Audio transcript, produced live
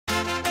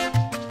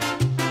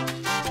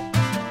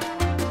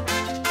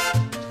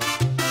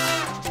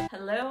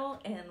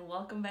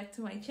welcome back to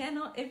my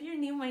channel. If you're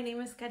new, my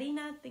name is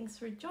Karina. Thanks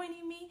for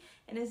joining me.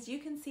 And as you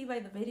can see by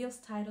the video's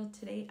title,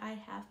 today I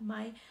have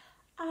my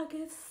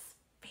August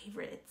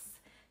favorites.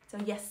 So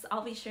yes,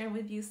 I'll be sharing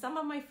with you some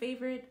of my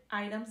favorite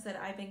items that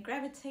I've been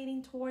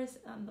gravitating towards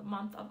in the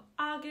month of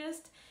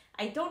August.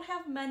 I don't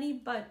have many,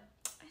 but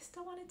I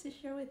still wanted to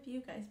share with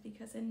you guys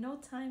because in no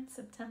time,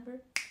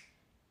 September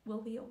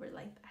will be over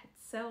like that.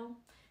 So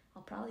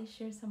I'll probably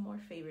share some more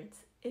favorites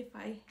if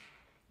I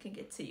can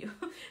get to you.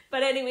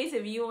 But anyways,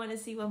 if you want to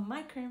see what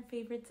my current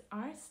favorites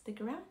are, stick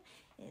around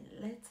and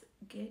let's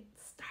get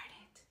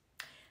started.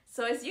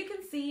 So as you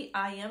can see,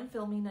 I am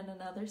filming in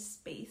another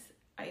space.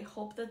 I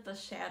hope that the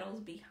shadows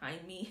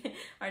behind me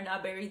are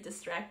not very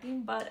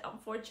distracting, but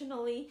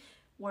unfortunately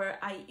where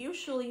I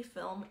usually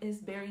film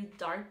is very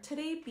dark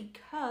today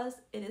because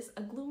it is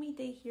a gloomy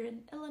day here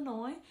in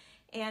Illinois,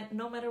 and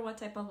no matter what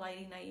type of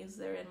lighting I use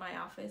there in my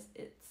office,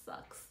 it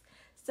sucks.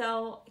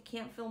 So I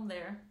can't film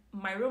there.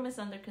 My room is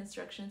under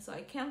construction, so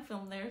I can't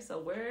film there. So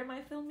where am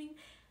I filming?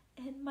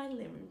 In my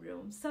living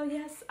room. So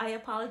yes, I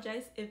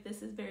apologize if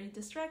this is very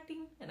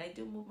distracting, and I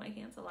do move my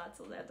hands a lot,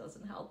 so that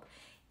doesn't help.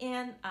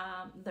 And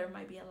there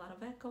might be a lot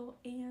of echo,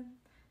 and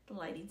the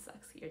lighting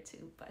sucks here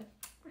too, but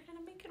we're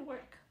gonna make it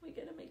work. We're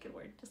gonna make it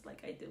work just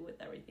like I do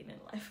with everything in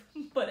life.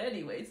 But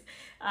anyways,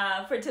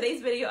 for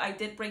today's video, I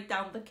did break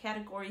down the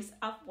categories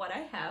of what I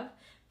have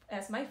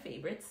as my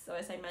favorites. So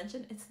as I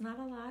mentioned, it's not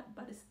a lot,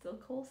 but it's still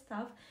cool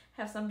stuff.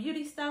 Have some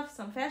beauty stuff,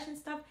 some fashion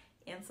stuff,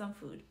 and some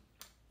food.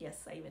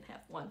 Yes, I even have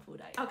one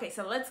food item. Okay,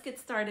 so let's get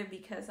started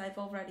because I've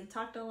already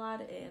talked a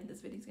lot and this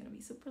video is gonna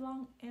be super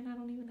long and I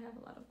don't even have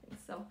a lot of things.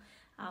 So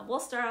we'll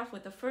start off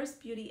with the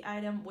first beauty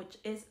item, which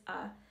is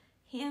a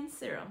hand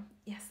serum.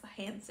 Yes, a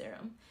hand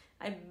serum.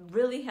 I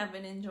really have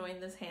been enjoying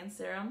this hand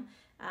serum.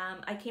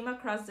 I came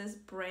across this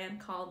brand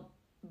called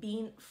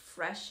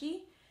Frenshe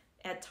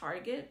at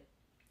Target.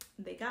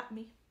 They got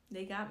me.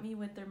 They got me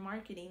with their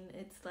marketing.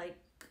 It's like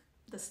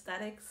the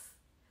aesthetics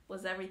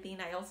was everything.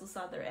 I also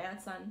saw their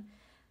ads on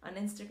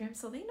Instagram,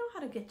 so they know how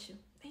to get you.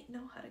 They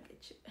know how to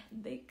get you,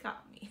 and they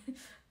got me.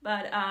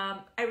 But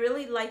I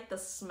really like the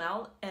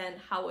smell and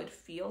how it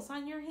feels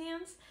on your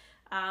hands.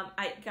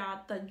 I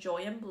got the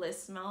Joy and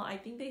Bliss smell. I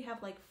think they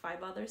have like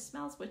 5 other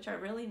smells, which are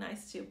really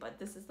nice too, but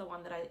this is the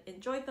one that I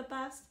enjoyed the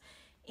best.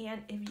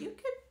 And if you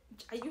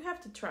could, you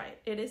have to try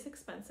it. It is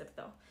expensive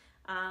though.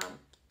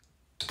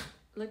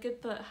 Look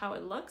at how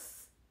it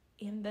looks,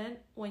 and then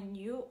when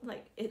you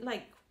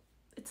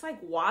it's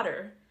like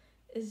water.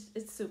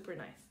 It's super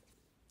nice.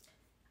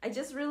 I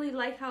just really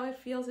like how it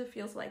feels. It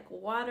feels like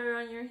water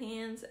on your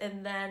hands,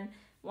 and then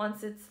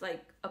once it's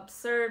like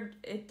absorbed,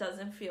 it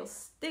doesn't feel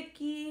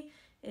sticky,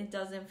 it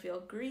doesn't feel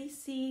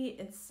greasy,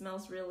 it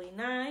smells really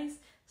nice.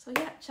 So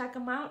yeah, check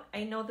them out.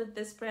 I know that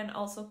this brand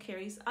also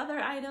carries other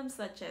items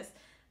such as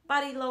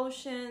body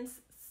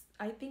lotions,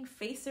 I think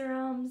face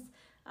serums,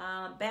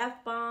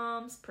 bath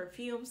bombs,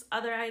 perfumes,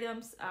 other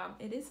items.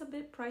 It is a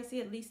bit pricey,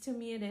 at least to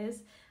me it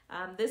is.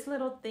 This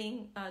little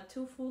thing,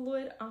 2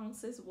 fluid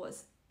ounces,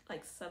 was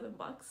like $7.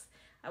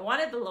 I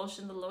wanted the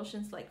lotion. The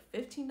lotion's like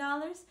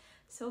 $15.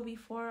 So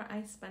before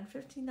I spend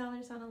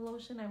 $15 on a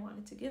lotion, I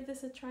wanted to give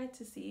this a try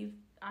to see if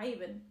I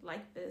even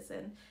like this.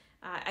 And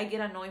I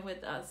get annoyed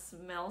with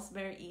smells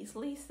very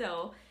easily.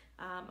 So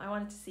I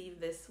wanted to see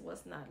if this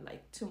was not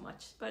like too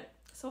much. But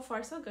so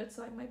far so good.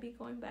 So I might be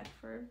going back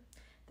for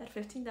that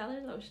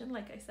 $15 lotion.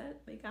 Like I said,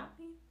 they got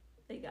me.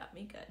 They got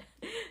me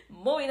good.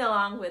 Moving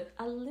along with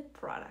a lip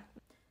product.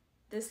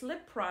 This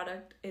lip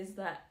product is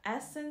the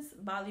Essence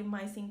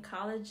Volumizing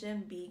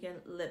Collagen Vegan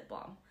Lip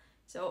Balm.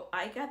 So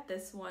I got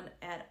this one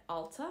at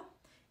Ulta,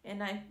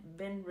 and I've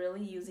been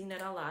really using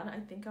it a lot. I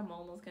think I'm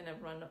almost gonna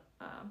run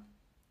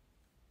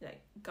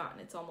gone.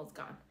 It's almost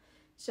gone.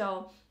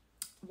 So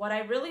what I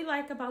really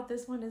like about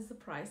this one is the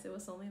price. It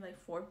was only like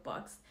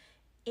 $4.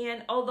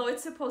 And although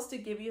it's supposed to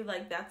give you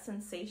like that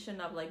sensation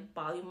of like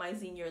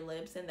volumizing your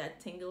lips and that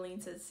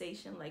tingling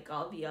sensation like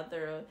all the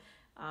other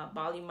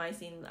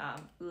volumizing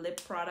lip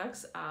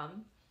products,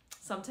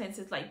 sometimes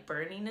it's like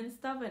burning and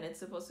stuff, and it's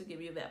supposed to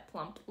give you that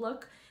plump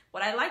look.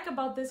 What I like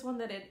about this one,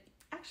 that it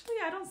actually,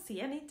 I don't see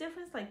any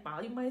difference like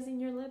volumizing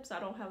your lips. I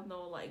don't have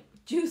no like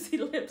juicy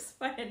lips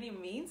by any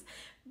means,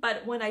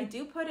 but when I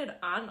do put it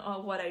on,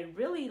 what I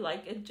really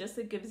like,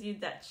 it gives you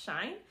that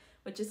shine,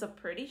 which is a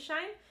pretty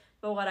shine.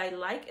 But what I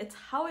like, it's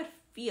how it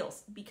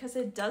feels, because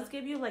it does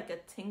give you like a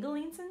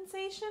tingling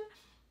sensation,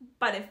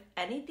 but if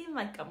anything,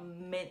 like a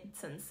mint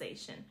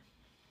sensation.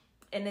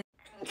 And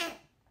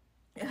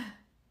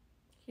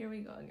here we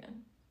go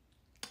again.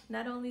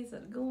 Not only is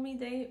it a gloomy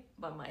day,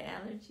 but my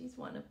allergies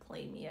want to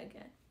play me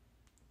again.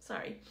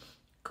 Sorry.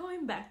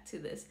 Going back to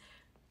this.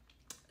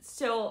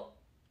 So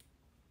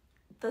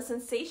the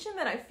sensation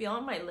that I feel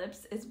on my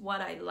lips is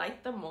what I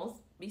like the most,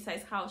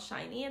 besides how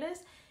shiny it is,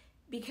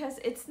 because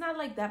it's not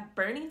like that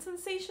burning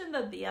sensation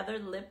that the other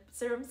lip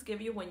serums give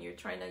you when you're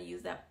trying to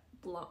use that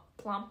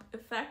plump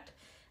effect.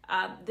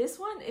 This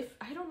one,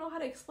 I don't know how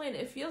to explain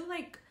it. It feels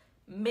like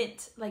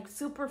mint, like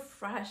super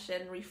fresh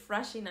and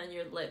refreshing on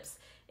your lips,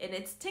 and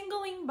it's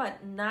tingling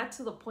but not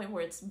to the point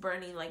where it's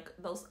burning like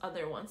those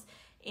other ones.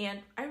 and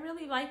I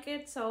really like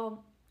it.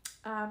 So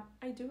I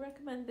do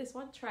recommend this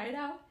one. Try it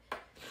out.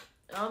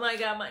 Oh my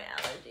god, my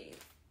allergies.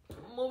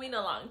 Moving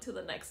along to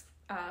the next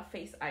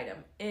face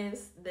item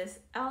is this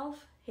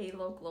e.l.f.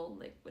 Halo Glow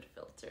Liquid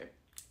Filter.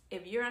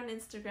 If you're on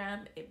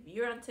Instagram, if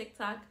you're on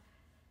TikTok,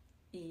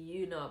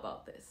 you know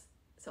about this.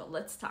 So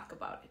let's talk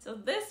about it. So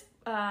this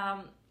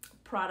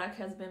product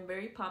has been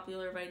very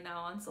popular right now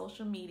on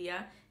social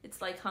media.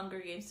 It's like Hunger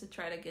Games to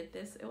try to get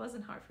this. It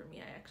wasn't hard for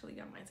me. I actually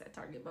got mine at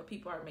Target, but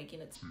people are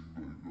making it seem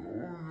like, oh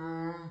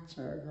yeah, it's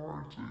so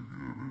hard to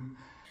get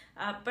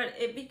it. But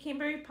it became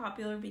very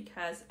popular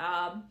because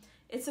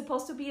it's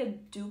supposed to be a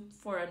dupe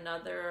for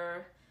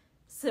another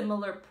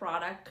similar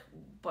product,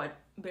 but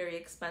very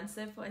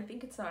expensive. I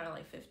think it's around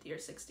like $50 or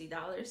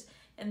 $60,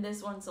 and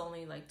this one's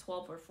only like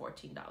 $12 or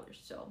 $14.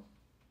 So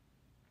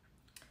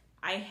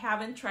I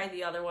haven't tried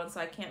the other one, so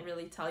I can't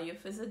really tell you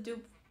if it's a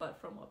dupe, but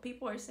from what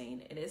people are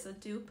saying, it is a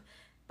dupe.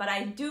 But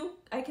I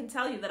can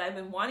tell you that I've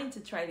been wanting to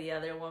try the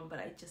other one, but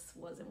I just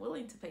wasn't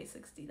willing to pay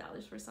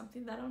 $60 for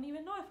something that I don't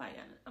even know if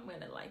I'm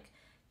gonna like.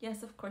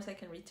 Yes, of course I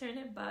can return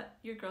it, but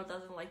your girl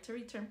doesn't like to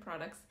return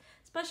products,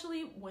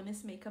 especially when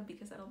it's makeup,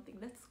 because I don't think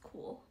that's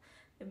cool.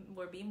 And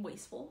we're being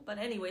wasteful. But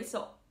anyway,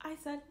 so I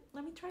said,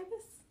 let me try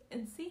this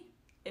and see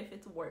if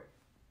it's worth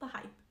the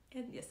hype.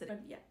 And yes, it is.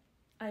 Yeah,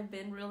 I've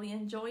been really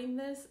enjoying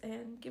this,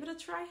 and give it a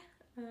try.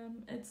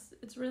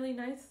 It's really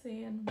nice,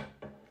 and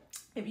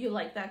if you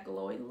like that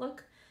glowy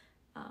look,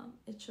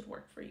 it should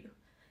work for you.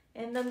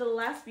 And then the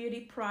last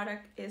beauty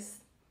product is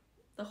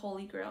the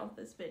holy grail of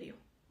this video.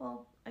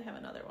 Well, I have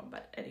another one,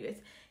 but anyways,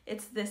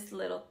 it's this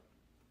little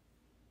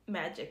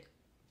magic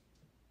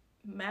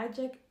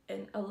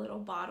in a little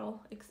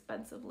bottle,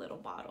 expensive little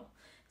bottle.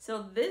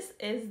 So this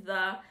is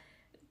the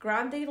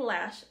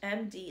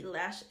GrandeLASH-MD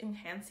Lash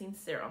Enhancing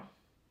Serum.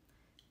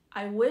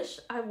 I wish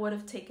I would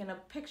have taken a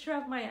picture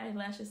of my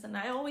eyelashes, and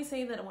I always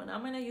say that when I'm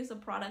going to use a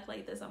product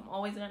like this, I'm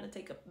always going to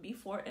take a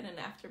before and an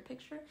after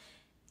picture,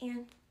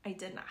 and I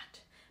did not.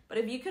 But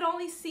if you could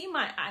only see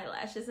my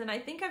eyelashes, and I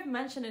think I've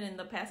mentioned it in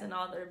the past in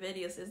other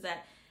videos, is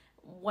that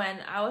when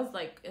I was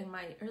like in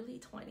my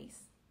early 20s,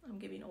 I'm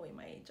giving away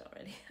my age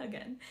already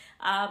again,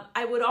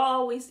 I would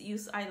always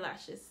use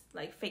eyelashes,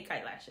 like fake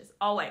eyelashes,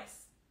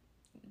 always.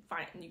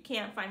 Fine, you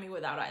can't find me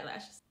without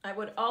eyelashes. I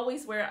would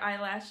always wear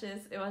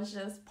eyelashes. It was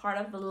just part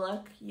of the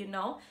look, you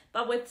know.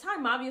 But with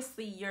time,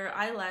 obviously, your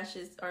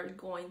eyelashes are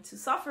going to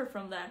suffer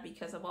from that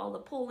because of all the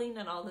pulling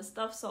and all this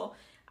stuff. So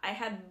I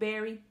had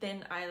very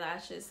thin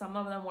eyelashes. Some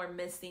of them were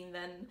missing.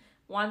 Then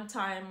one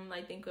time,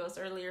 I think it was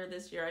earlier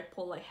this year, I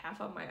pulled like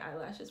half of my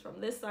eyelashes from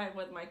this side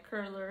with my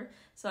curler.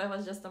 So it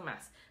was just a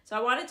mess. So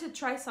I wanted to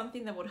try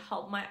something that would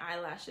help my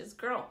eyelashes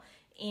grow.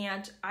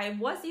 And I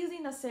was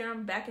using a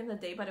serum back in the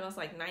day, but it was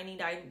like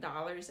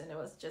 $99, and it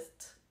was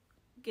just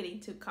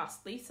getting too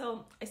costly.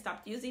 So I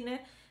stopped using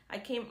it.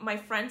 My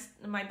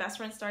best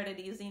friend started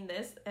using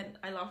this, and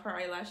I love her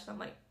eyelashes. I'm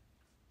like,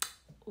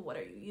 what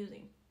are you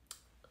using?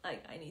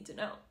 Like, I need to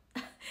know.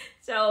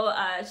 So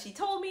she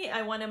told me,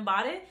 I went and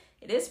bought it.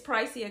 It is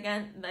pricey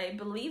again. I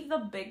believe the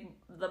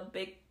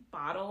big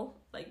bottle,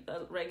 like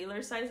the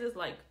regular size, is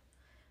like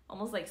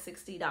almost like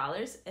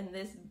 $60, and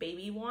this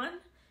baby one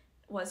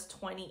was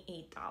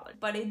 $28.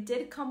 But it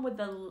did come with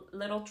the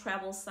little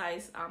travel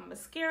size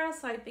mascara,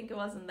 so I think it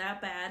wasn't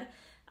that bad.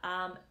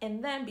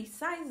 And then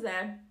besides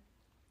that,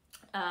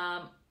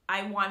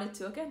 I wanted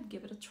to again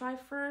give it a try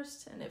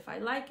first, and if I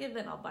like it,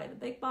 then I'll buy the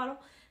big bottle.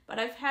 But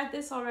I've had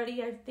this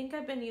already. I think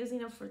I've been using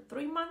it for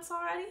 3 months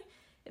already,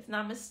 if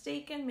not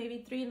mistaken,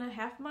 maybe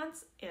 3.5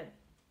 months. And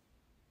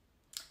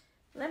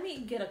let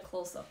me get a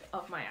close-up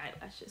of my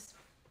eyelashes.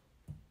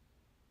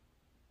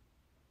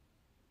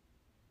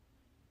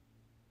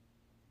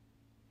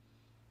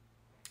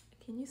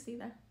 Can you see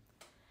that?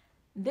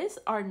 These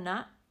are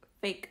not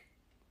fake.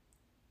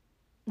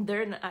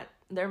 They're not.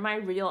 They're my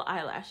real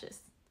eyelashes.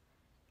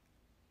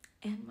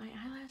 And my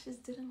eyelashes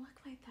didn't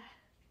look like that.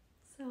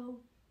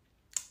 So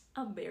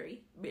I'm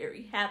very,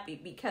 very happy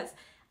because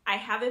I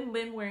haven't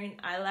been wearing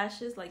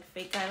eyelashes, like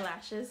fake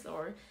eyelashes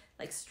or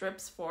like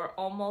strips, for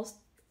almost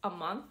a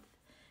month.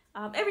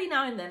 Every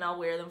now and then I'll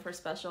wear them for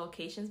special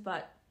occasions,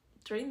 but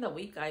during the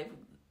week I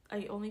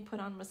only put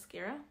on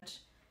mascara.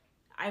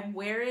 I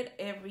wear it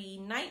every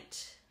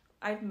night.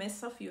 I've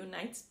missed a few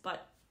nights,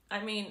 but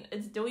I mean,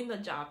 it's doing the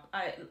job.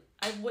 I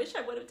wish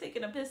I would have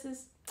taken a. This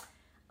is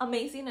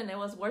amazing, and it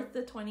was worth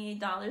the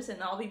 $28,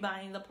 and I'll be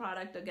buying the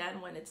product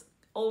again when it's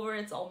over.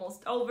 It's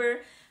almost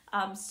over.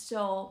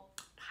 So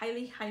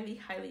highly, highly,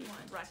 highly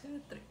want. Right.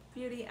 2, 3.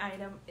 Beauty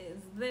item is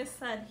this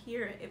set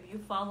here. If you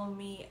follow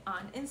me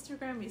on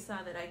Instagram, you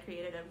saw that I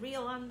created a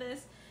reel on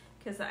this,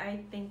 because I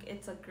think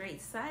it's a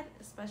great set,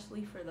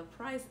 especially for the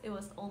price. It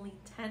was only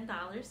 $10.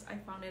 I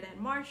found it at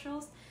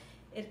Marshall's.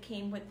 It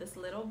came with this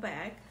little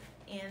bag,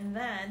 and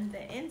then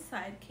the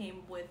inside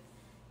came with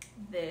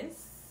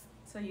this,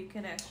 so you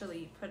can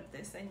actually put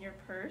this in your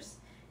purse.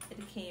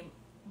 It came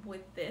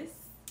with this.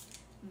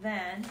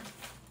 Then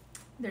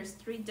there's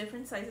 3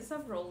 different sizes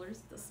of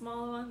rollers, the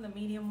small one, the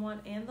medium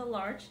one, and the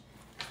large.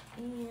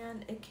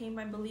 And it came,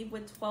 I believe,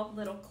 with 12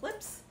 little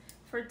clips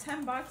for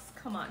 10 bucks,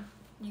 come on,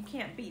 you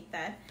can't beat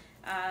that.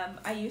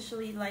 I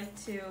usually like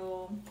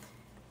to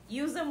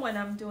use them when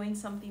I'm doing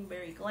something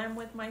very glam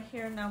with my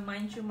hair. Now,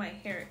 mind you, my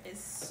hair is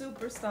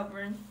super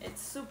stubborn.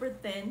 It's super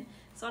thin,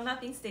 so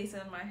nothing stays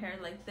in my hair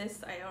like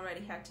this. I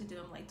already had to do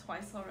them like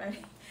twice already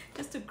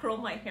just to curl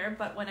my hair.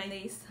 But when I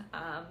lace,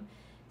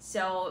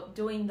 so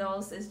doing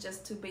those is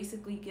just to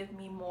basically give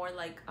me more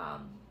like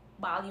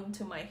volume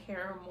to my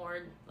hair,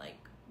 more like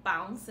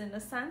bounce in a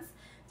sense.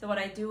 So what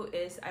I do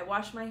is I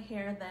wash my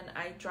hair, then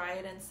I dry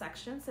it in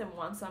sections, and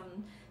once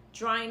I'm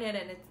drying it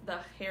and the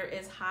hair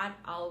is hot,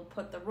 I'll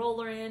put the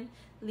roller in,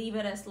 leave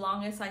it as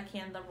long as I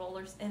can, the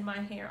rollers in my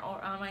hair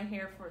or on my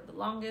hair for the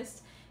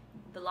longest.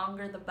 The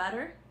longer the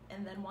better.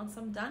 And then once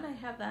I'm done, I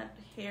have that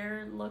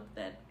hair look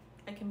that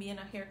I can be in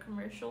a hair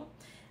commercial.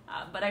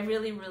 But I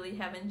really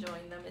have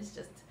enjoyed them. It's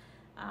just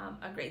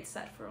a great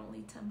set for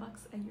only 10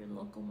 bucks at your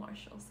local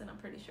Marshalls, and I'm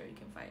pretty sure you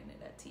can find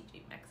it at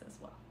TJ Maxx as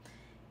well.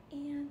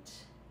 And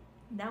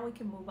now we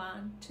can move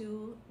on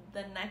to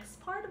the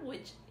next part,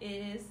 which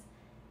is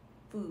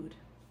food.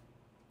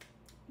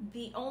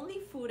 The only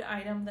food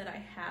item that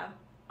I have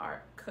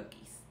are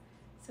cookies.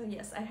 So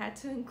yes, I had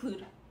to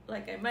include,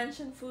 like I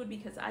mentioned, food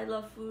because I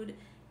love food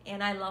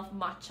and I love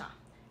matcha.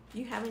 If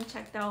you haven't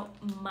checked out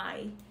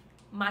my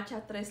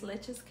matcha tres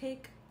leches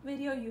cake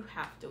video, you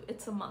have to.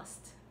 It's a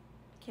must.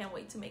 Can't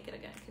wait to make it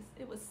again because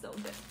it was so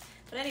good.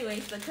 But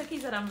anyways, the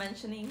cookies that I'm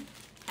mentioning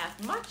have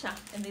matcha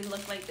and they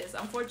look like this.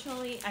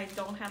 Unfortunately, I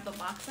don't have the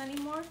box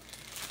anymore.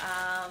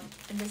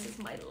 And this is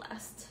my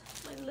last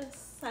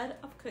set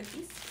of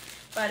cookies,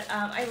 but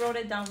I wrote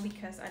it down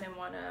because I didn't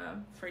want to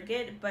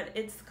forget. But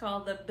it's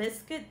called the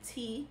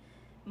Biscottea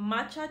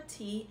Matcha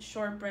Tea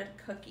Shortbread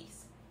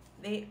Cookies.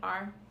 They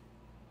are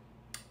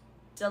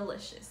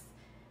delicious.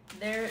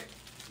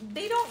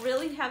 They don't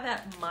really have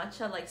that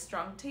matcha like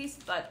strong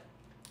taste, but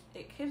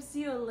it gives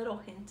you a little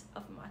hint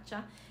of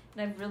matcha,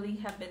 and I really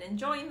have been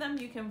enjoying them.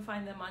 You can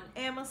find them on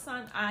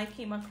Amazon. I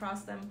came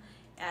across them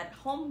at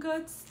Home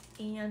Goods,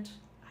 and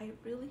I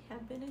really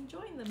have been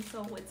enjoying them.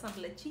 So with some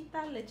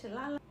lechita, leche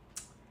lala,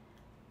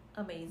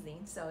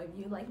 amazing. So if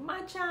you like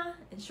matcha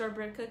and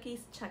shortbread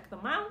cookies, check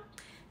them out.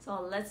 So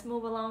let's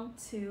move along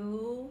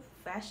to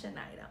fashion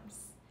items.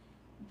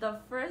 The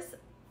first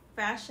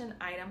fashion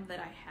item that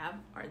I have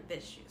are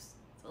these shoes.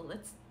 So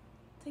let's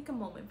take a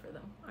moment for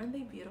them. Aren't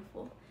they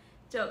beautiful?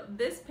 So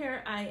this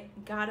pair, I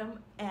got them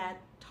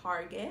at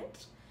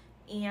Target,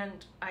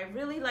 and I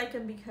really like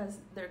them because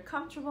they're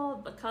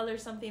comfortable. The color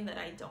is something that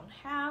I don't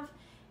have.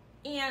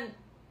 And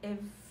if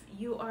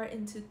you are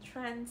into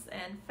trends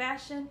and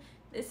fashion,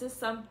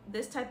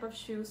 this type of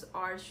shoes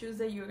are shoes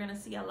that you're gonna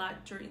see a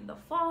lot during the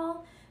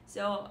fall.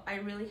 So I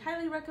really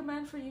highly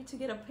recommend for you to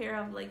get a pair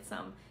of like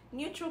some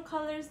neutral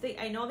colors.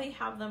 I know they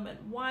have them in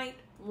white,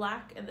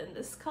 black, and then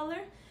this color.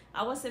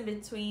 I was in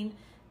between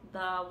the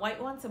white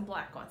ones and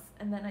black ones,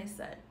 and then I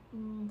said,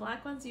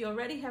 black ones, you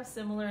already have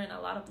similar in a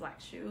lot of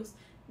black shoes.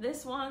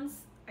 This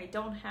ones I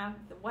don't have.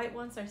 The white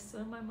ones are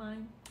still in my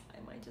mind. I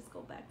might just go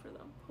back for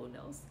them, who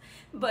knows.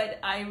 But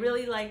I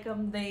really like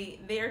them.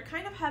 They're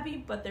kind of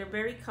heavy, but they're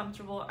very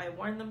comfortable. I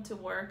wear them to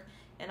work,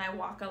 and I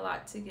walk a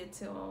lot to get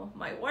to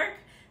my work,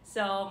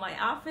 so my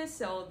office,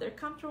 so they're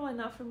comfortable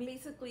enough for me.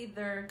 Basically,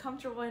 they're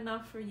comfortable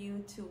enough for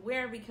you to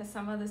wear, because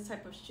some of this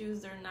type of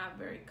shoes, they're not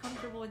very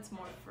comfortable. It's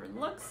more for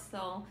looks.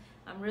 So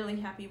I'm really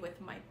happy with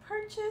my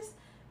purchase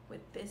with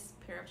this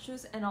pair of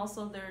shoes, and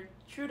also they're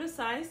true to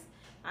size.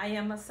 I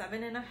am a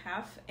 7.5,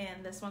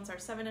 and this ones are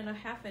 7.5,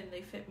 and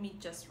they fit me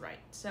just right.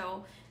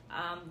 So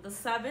the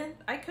 7,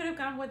 I could have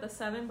gone with the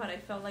 7, but I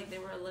felt like they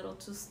were a little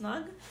too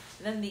snug.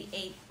 Then the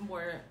 8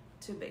 were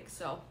too big.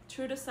 So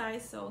true to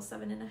size, so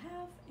 7.5,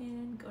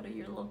 and go to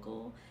your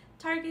local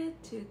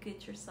Target to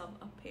get yourself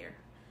a pair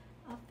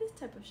of this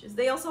type of shoes.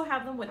 They also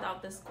have them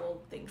without this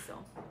gold thing, so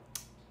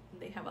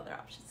they have other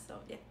options. So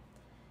yeah.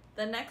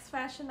 The next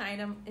fashion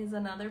item is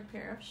another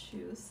pair of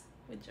shoes,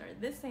 which are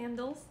the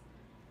Sandals.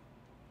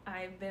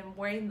 I've been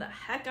wearing the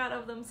heck out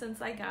of them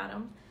since I got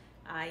them.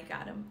 I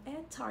got them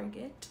at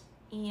Target,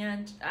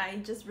 and I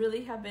just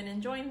really have been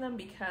enjoying them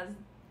because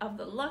of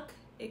the look.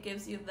 It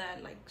gives you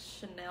that like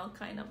Chanel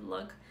kind of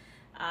look,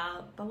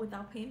 but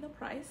without paying the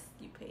price.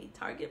 You pay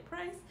Target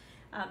price.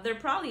 They're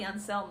probably on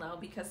sale now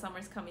because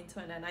summer's coming to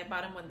an end. I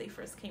bought them when they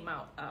first came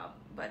out,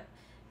 but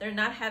they're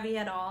not heavy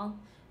at all.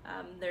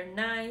 They're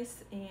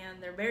nice,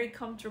 and they're very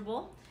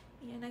comfortable.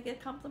 And I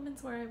get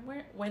compliments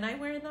when I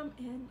wear them,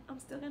 and I'm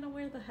still gonna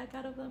wear the heck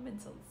out of them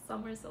until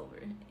summer's over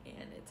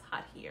and it's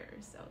hot here.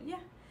 So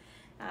yeah,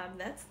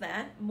 that's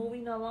that.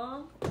 Moving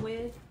along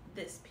with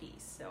this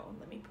piece. So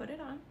let me put it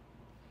on.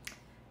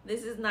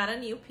 This is not a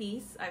new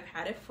piece. I've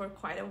had it for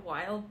quite a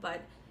while,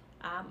 but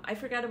I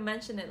forgot to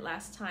mention it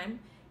last time.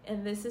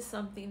 And this is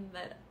something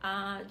that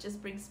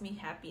just brings me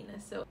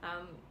happiness. So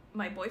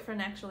my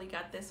boyfriend actually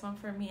got this one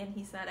for me, and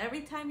he said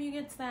every time you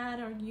get sad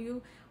or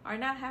you are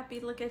not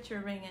happy, look at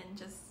your ring and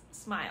just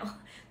smile.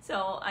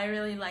 So I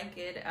really like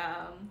it.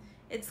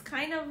 It's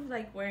kind of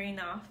like wearing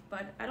off,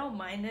 but I don't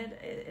mind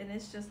it, and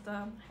it's just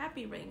a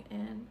happy ring,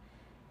 and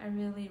I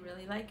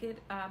really like it.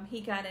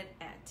 He got it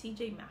at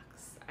TJ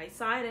Maxx. I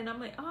saw it and I'm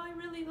like, oh, I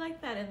really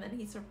like that, and then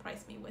he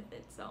surprised me with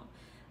it. So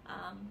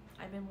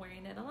I've been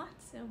wearing it a lot,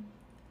 so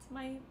it's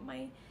my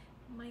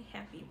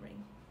happy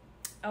ring.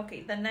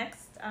 Okay, the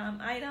next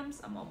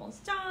items, I'm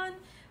almost done,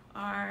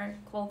 are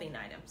clothing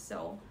items.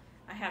 So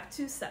I have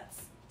 2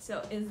 sets.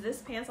 So is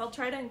this pants, I'll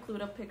try to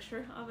include a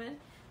picture of it.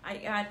 I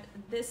got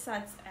this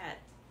sets at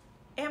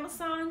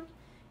Amazon,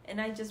 and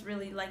I just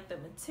really like the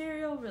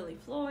material, really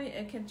flowy.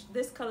 It can,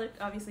 this color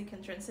obviously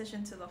can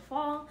transition to the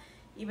fall.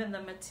 Even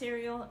the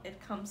material, it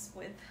comes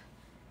with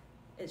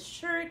its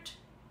shirt.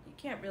 You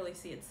can't really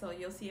see it, so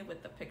you'll see it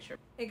with the picture.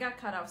 It got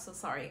cut off, so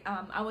sorry.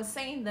 I was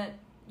saying that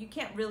you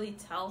can't really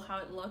tell how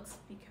it looks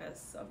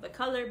because of the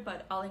color,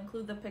 but I'll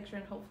include the picture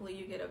and hopefully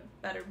you get a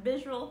better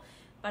visual.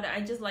 But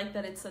I just like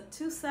that it's a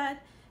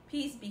 2-set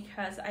piece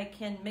because I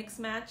can mix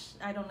match.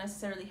 I don't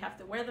necessarily have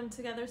to wear them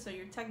together, so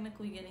you're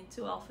technically getting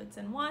 2 outfits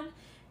in one.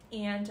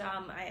 And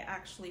I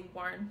actually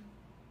worn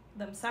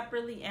them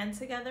separately and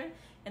together,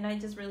 and I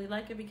just really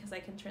like it because I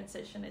can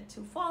transition it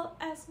to fall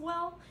as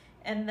well.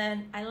 And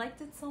then I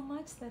liked it so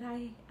much that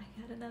I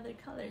got another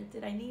color.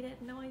 Did I need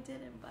it? No, I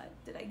didn't. But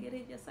did I get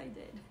it? Yes, I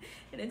did.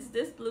 And it's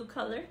this blue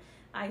color.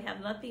 I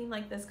have nothing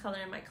like this color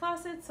in my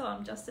closet, so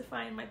I'm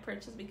justifying my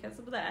purchase because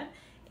of that.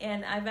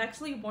 And I've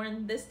actually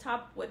worn this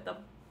top with the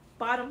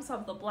bottoms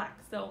of the black,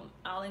 so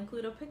I'll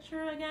include a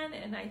picture again,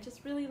 and I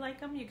just really like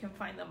them. You can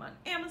find them on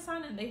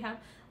Amazon, and they have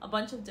a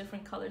bunch of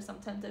different colors. I'm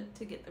tempted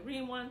to get the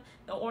green one,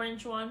 the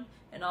orange one,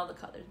 and all the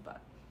colors,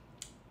 but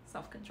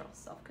self-control.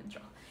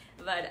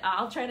 But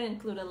I'll try to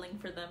include a link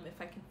for them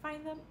if I can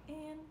find them.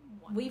 And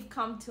we've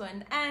come to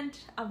an end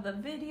of the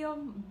video.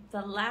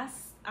 The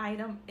last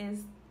item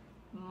is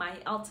my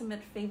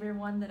ultimate favorite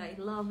one that I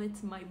love.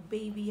 It's my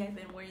baby. I've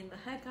been wearing the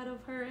heck out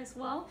of her as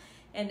well,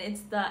 and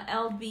it's the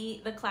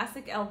LV, the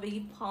classic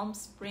LV Palm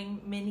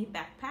Spring mini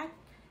backpack,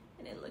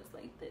 and it looks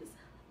like this.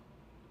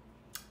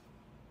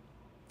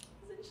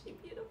 Isn't she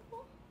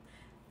beautiful?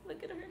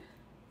 Look at her.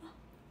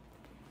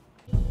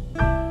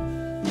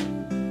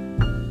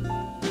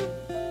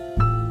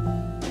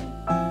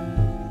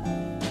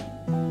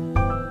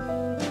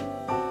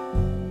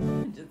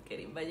 Just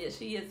kidding, but yeah,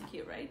 she is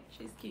cute, right?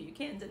 She's cute, you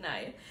can't deny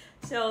it.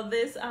 So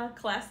this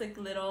classic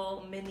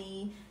little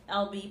mini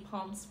LV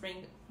Palm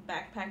Spring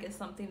backpack is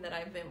something that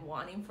I've been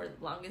wanting for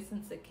the longest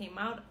since it came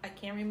out. I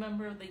can't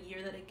remember the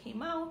year that it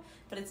came out,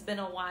 but it's been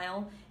a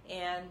while.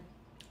 And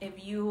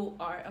if you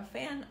are a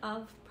fan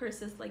of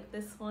purses like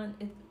this one,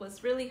 it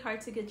was really hard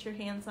to get your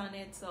hands on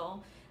it,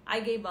 so I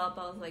gave up.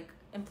 I was like,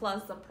 and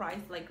plus the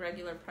price, like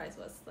regular price,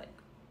 was like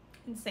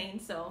insane,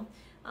 so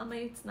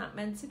it's not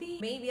meant to be.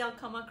 Maybe I'll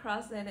come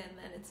across it and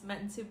then it's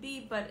meant to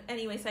be, but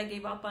anyways, I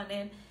gave up on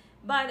it.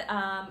 But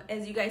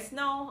as you guys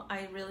know,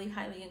 I really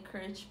highly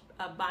encourage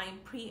buying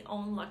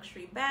pre-owned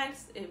luxury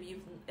bags.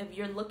 If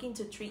you're looking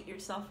to treat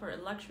yourself for a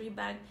luxury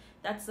bag,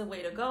 that's the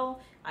way to go.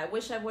 I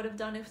wish I would have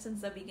done it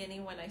since the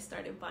beginning when I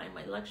started buying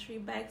my luxury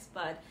bags,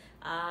 but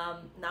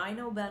now I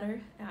know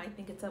better. I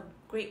think it's a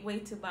great way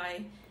to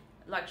buy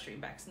luxury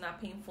bags,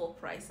 not paying full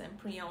price and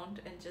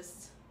pre-owned, and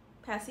just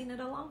passing it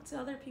along to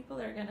other people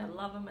that are gonna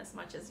love them as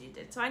much as you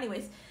did. So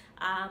anyways,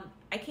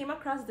 I came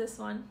across this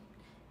one.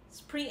 It's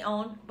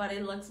pre-owned, but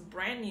it looks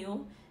brand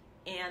new,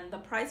 and the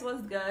price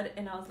was good,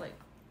 and I was like,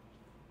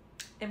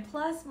 and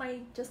plus my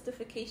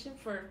justification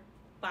for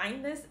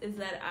buying this is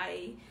that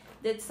I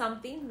did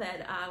something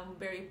that I'm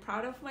very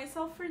proud of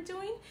myself for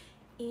doing,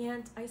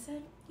 and I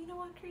said, you know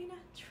what, Karina,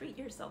 treat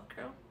yourself,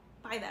 girl.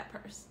 Buy that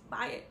purse,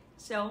 buy it.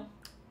 So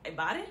I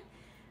bought it,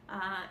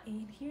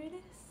 and here it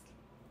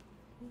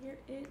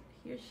is.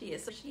 Here she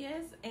is. So she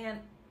is, and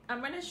I'm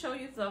going to show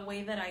you the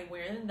way that I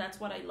wear it, and that's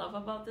what I love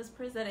about this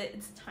purse, that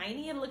it's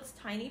tiny. It looks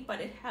tiny,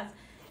 but it has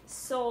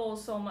so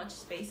much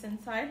space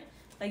inside.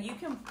 Like you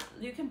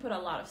can put a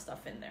lot of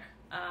stuff in there.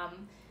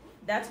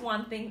 That's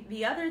one thing.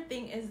 The other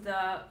thing is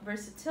the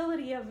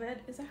versatility of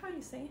it. Is that how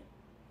you say it?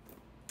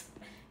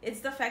 It's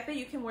the fact that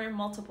you can wear it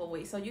multiple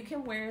ways. So you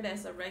can wear it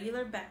as a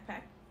regular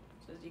backpack,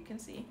 so as you can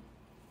see.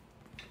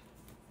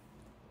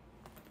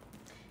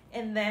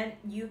 And then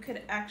you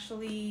could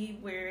actually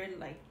wear it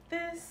like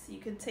this. You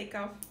could take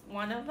off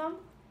one of them.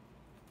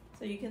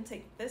 So you can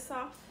take this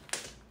off,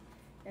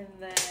 and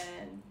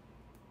then,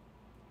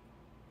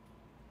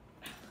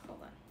 hold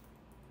on.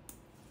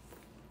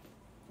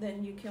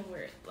 Then you can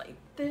wear it like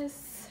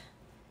this.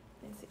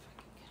 Let me see if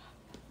I can get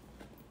up.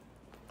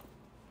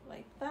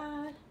 Like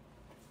that.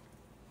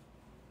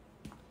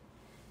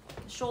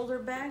 Shoulder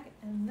bag,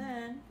 and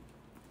then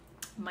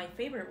my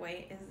favorite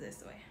way is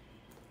this way.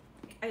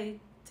 I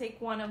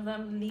take one of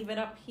them, leave it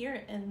up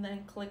here, and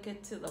then click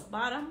it to the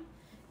bottom,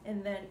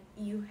 and then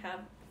you have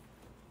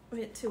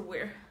it to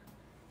wear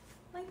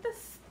like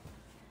this.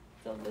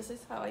 So this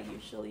is how I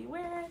usually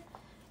wear it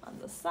on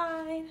the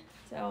side.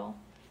 So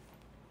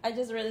I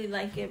just really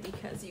like it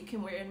because you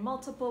can wear it in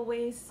multiple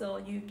ways, so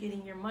you're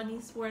getting your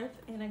money's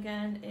worth. And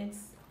again,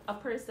 it's a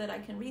purse that I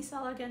can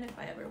resell again if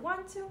I ever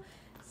want to.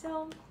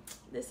 So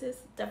this is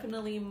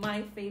definitely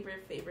my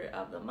favorite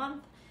of the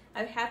month.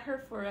 I've had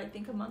her for I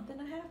think a month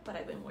and a half, but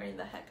I've been wearing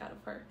the heck out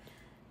of her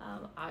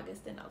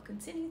August, and I'll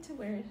continue to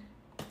wear it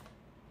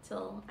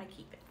till I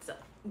keep it. So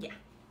yeah,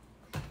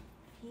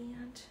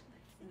 and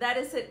that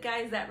is it,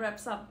 guys. That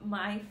wraps up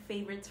my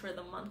favorites for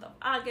the month of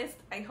August.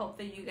 I hope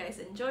that you guys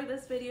enjoy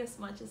this video as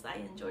much as I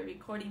enjoy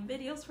recording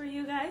videos for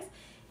you guys.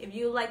 If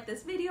you like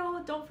this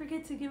video, don't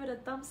forget to give it a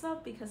thumbs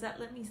up, because that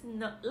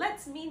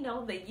lets me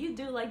know that you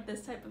do like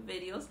this type of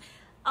videos.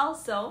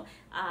 Also,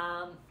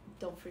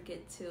 don't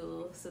forget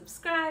to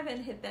subscribe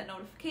and hit that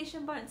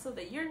notification button so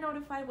that you're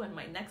notified when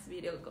my next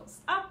video goes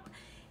up.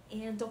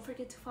 And don't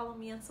forget to follow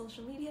me on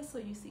social media so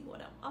you see what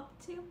I'm up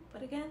to.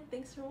 But again,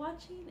 thanks for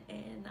watching,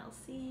 and I'll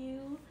see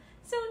you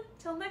soon.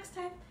 Till next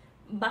time,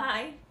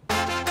 bye.